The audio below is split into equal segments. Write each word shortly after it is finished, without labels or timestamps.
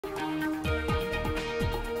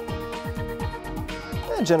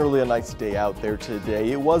Generally a nice day out there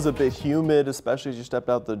today. It was a bit humid, especially as you stepped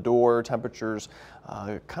out the door. Temperatures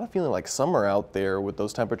kind of feeling like summer out there with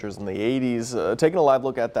those temperatures in the 80s. Taking a live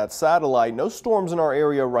look at that satellite. No storms in our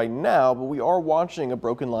area right now, but we are watching a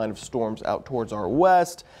broken line of storms out towards our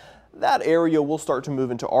west. That area will start to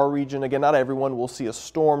move into our region. Again, not everyone will see a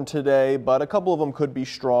storm today, but a couple of them could be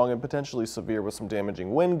strong and potentially severe with some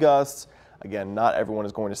damaging wind gusts. Again, not everyone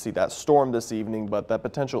is going to see that storm this evening, but that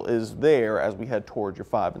potential is there as we head towards your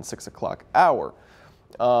 5 and 6 o'clock hour.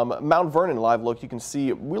 Mount Vernon live look, you can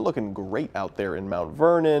see we're looking great out there in Mount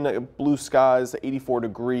Vernon. Blue skies, 84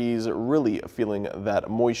 degrees, really feeling that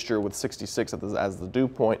moisture with 66 as the dew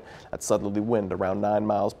point. That southerly wind around 9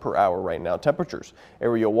 miles per hour right now. Temperatures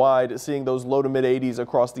area wide, seeing those low to mid 80s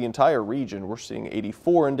across the entire region. We're seeing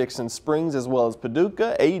 84 in Dixon Springs as well as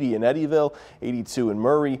Paducah, 80 in Eddyville, 82 in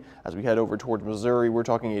Murray. As we head over towards Missouri, we're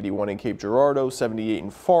talking 81 in Cape Girardeau, 78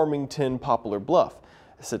 in Farmington, Poplar Bluff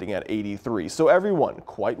sitting at 83. So everyone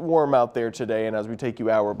quite warm out there today, and as we take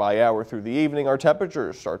you hour by hour through the evening, our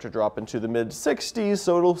temperatures start to drop into the mid 60s,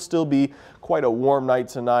 so it'll still be quite a warm night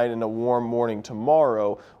tonight and a warm morning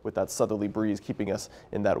tomorrow with that southerly breeze keeping us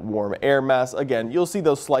in that warm air mass. Again, you'll see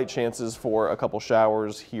those slight chances for a couple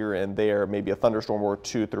showers here and there, maybe a thunderstorm or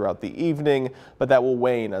two throughout the evening, but that will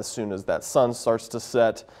wane as soon as that sun starts to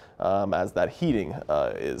set as that heating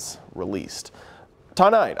is released.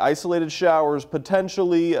 Tonight, isolated showers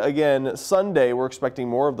potentially. Again, Sunday, we're expecting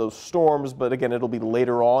more of those storms, but again, it'll be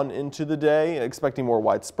later on into the day. Expecting more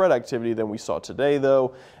widespread activity than we saw today,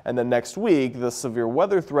 though. And then next week, the severe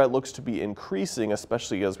weather threat looks to be increasing,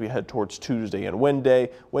 especially as we head towards Tuesday and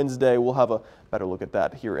Wednesday. We'll have a better look at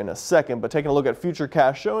that here in a second. But taking a look at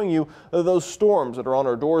futurecast showing you those storms that are on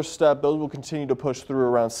our doorstep, those will continue to push through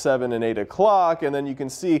around 7 and 8 o'clock. And then you can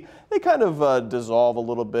see they kind of dissolve a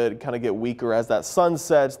little bit, kind of get weaker as that sun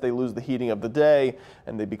sets. They lose the heating of the day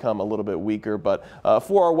and they become a little bit weaker. But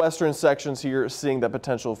for our western sections here, seeing that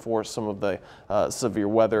potential for some of the severe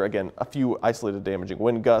weather. Again, a few isolated damaging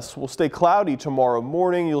wind gusts. Will stay cloudy tomorrow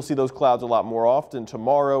morning. You'll see those clouds a lot more often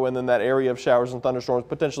tomorrow. And then that area of showers and thunderstorms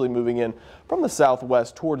potentially moving in from the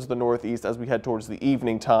southwest towards the northeast as we head towards the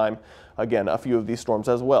evening time. Again, a few of these storms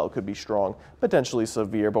as well could be strong, potentially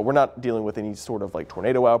severe, but we're not dealing with any sort of like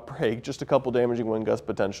tornado outbreak, just a couple damaging wind gusts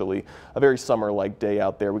potentially. A very summer-like day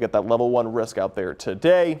out there. We got that level 1 risk out there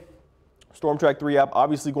today. Storm Track 3 app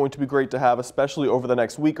obviously going to be great to have, especially over the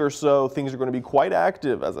next week or so. Things are going to be quite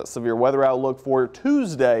active as that severe weather outlook for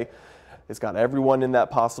Tuesday. It's got everyone in that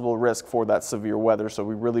possible risk for that severe weather, so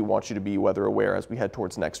we really want you to be weather aware as we head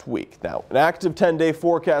towards next week. Now, an active 10-day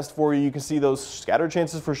forecast for you. You can see those scattered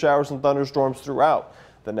chances for showers and thunderstorms throughout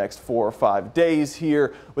the next 4 or 5 days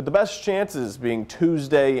here, with the best chances being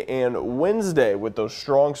Tuesday and Wednesday with those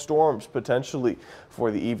strong storms potentially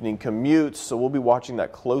for the evening commutes. So we'll be watching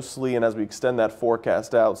that closely, and as we extend that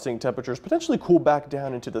forecast out, seeing temperatures potentially cool back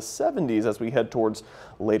down into the 70s as we head towards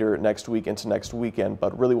later next week into next weekend.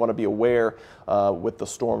 But really want to be aware with the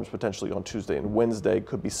storms potentially on Tuesday and Wednesday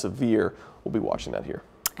could be severe. We'll be watching that here.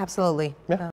 Absolutely. Yeah.